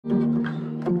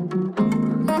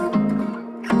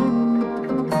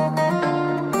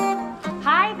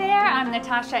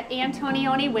Natasha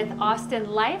Antonioni with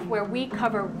Austin Life, where we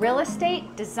cover real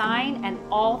estate, design, and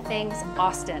all things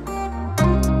Austin.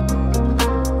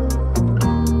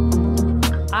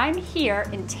 I'm here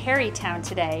in Tarrytown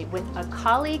today with a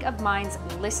colleague of mine's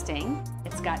listing.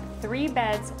 It's got 3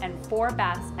 beds and 4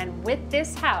 baths, and with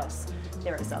this house,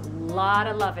 there is a lot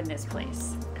of love in this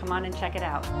place. Come on and check it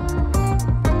out.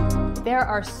 There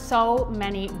are so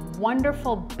many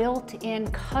wonderful built-in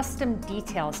custom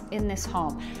details in this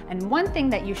home. And one thing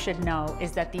that you should know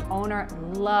is that the owner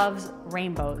loves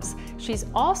rainbows. She's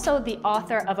also the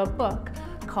author of a book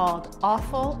called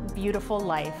Awful Beautiful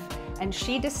Life. And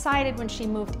she decided when she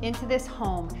moved into this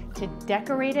home to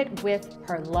decorate it with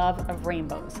her love of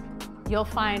rainbows. You'll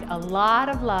find a lot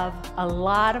of love, a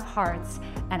lot of hearts,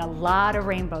 and a lot of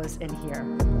rainbows in here.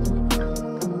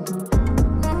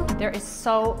 There is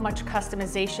so much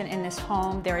customization in this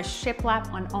home. There is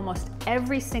shiplap on almost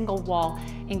every single wall,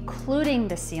 including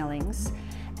the ceilings.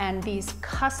 And these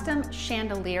custom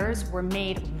chandeliers were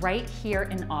made right here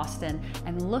in Austin.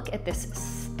 And look at this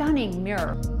stunning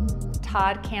mirror.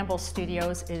 Todd Campbell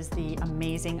Studios is the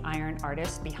amazing iron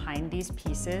artist behind these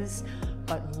pieces.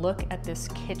 But look at this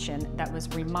kitchen that was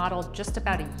remodeled just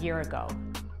about a year ago.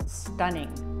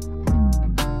 Stunning.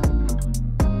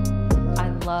 I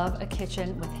love a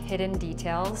kitchen with hidden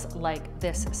details like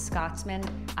this Scotsman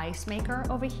ice maker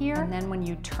over here. And then when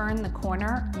you turn the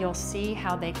corner, you'll see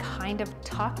how they kind of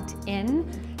tucked in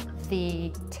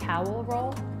the towel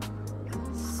roll.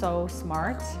 So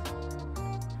smart.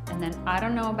 And then I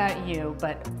don't know about you,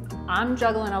 but I'm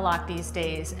juggling a lot these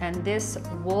days, and this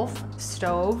Wolf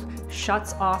stove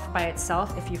shuts off by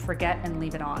itself if you forget and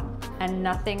leave it on. And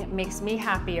nothing makes me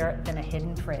happier than a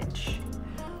hidden fridge.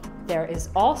 There is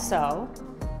also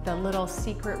the little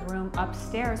secret room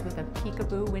upstairs with a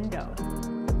peekaboo window.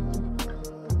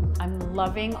 I'm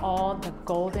loving all the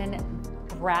golden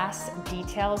brass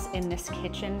details in this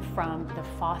kitchen, from the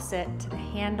faucet to the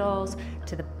handles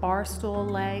to the bar stool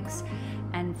legs.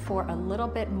 And for a little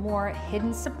bit more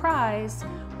hidden surprise,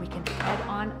 we can head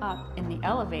on up in the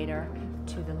elevator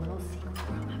to the little secret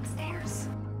room upstairs.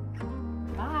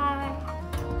 Bye.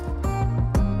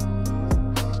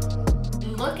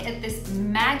 Look at this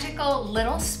magical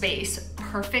little space,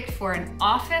 perfect for an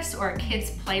office or a kid's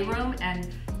playroom.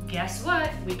 And guess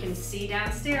what? We can see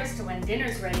downstairs to when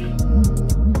dinner's ready.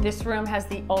 This room has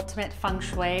the ultimate feng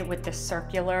shui with the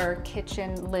circular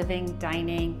kitchen, living,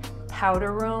 dining,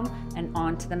 powder room, and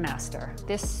onto the master.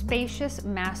 This spacious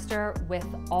master with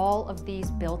all of these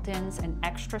built-ins and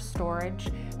extra storage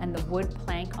and the wood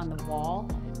plank on the wall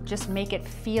just make it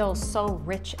feel so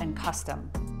rich and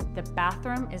custom. The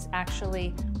bathroom is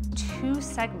actually 2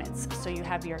 segments, so you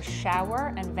have your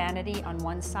shower and vanity on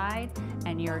one side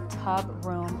and your tub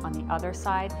room on the other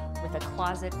side with a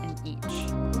closet in each.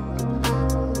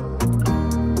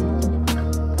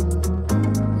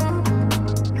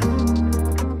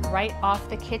 Right off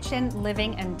the kitchen,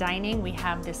 living and dining, we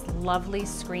have this lovely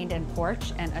screened-in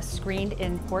porch, and a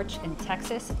screened-in porch in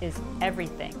Texas is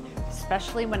everything,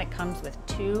 especially when it comes with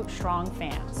 2 strong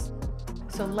fans.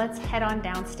 So let's head on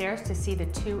downstairs to see the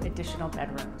 2 additional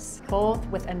bedrooms, both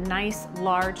with a nice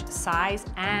large size,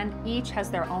 and each has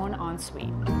their own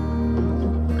ensuite.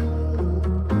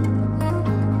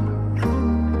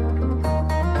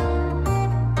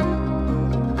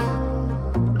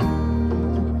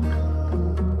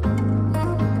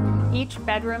 Each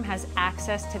bedroom has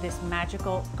access to this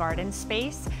magical garden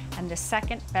space, and the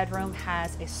second bedroom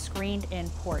has a screened-in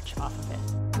porch off of it.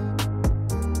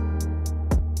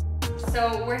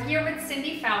 So we're here with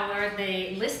Cindy Fowler,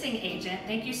 the listing agent.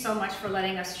 Thank you so much for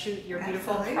letting us shoot your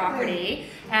beautiful property.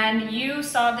 And you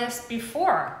saw this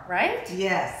before, right?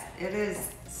 Yes, it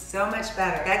is so much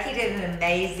better. Becky did an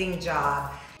amazing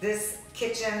job. This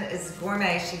kitchen is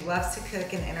gourmet. She loves to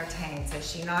cook and entertain. So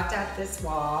she knocked out this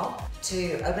wall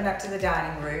to open up to the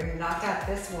dining room, knocked out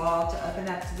this wall to open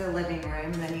up to the living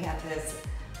room. And then you have this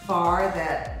bar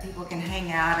that people can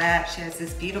hang out at. She has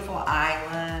this beautiful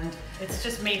island. It's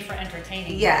just made for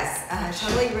entertaining. Yes,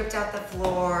 totally ripped out the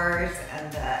floors,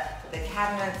 and the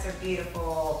cabinets are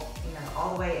beautiful, you know,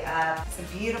 all the way up. It's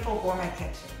a beautiful gourmet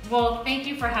kitchen. Well, thank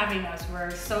you for having us. We're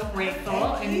so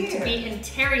grateful. And to be in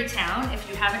Tarrytown, if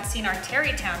you haven't seen our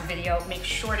Tarrytown video, make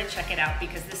sure to check it out,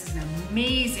 because this is an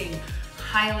amazing,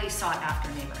 highly sought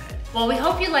after neighborhood. Well, we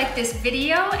hope you liked this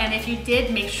video, and if you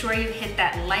did, make sure you hit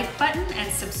that like button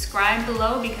and subscribe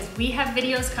below, because we have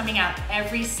videos coming out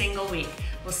every single week.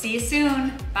 We'll see you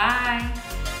soon. Bye.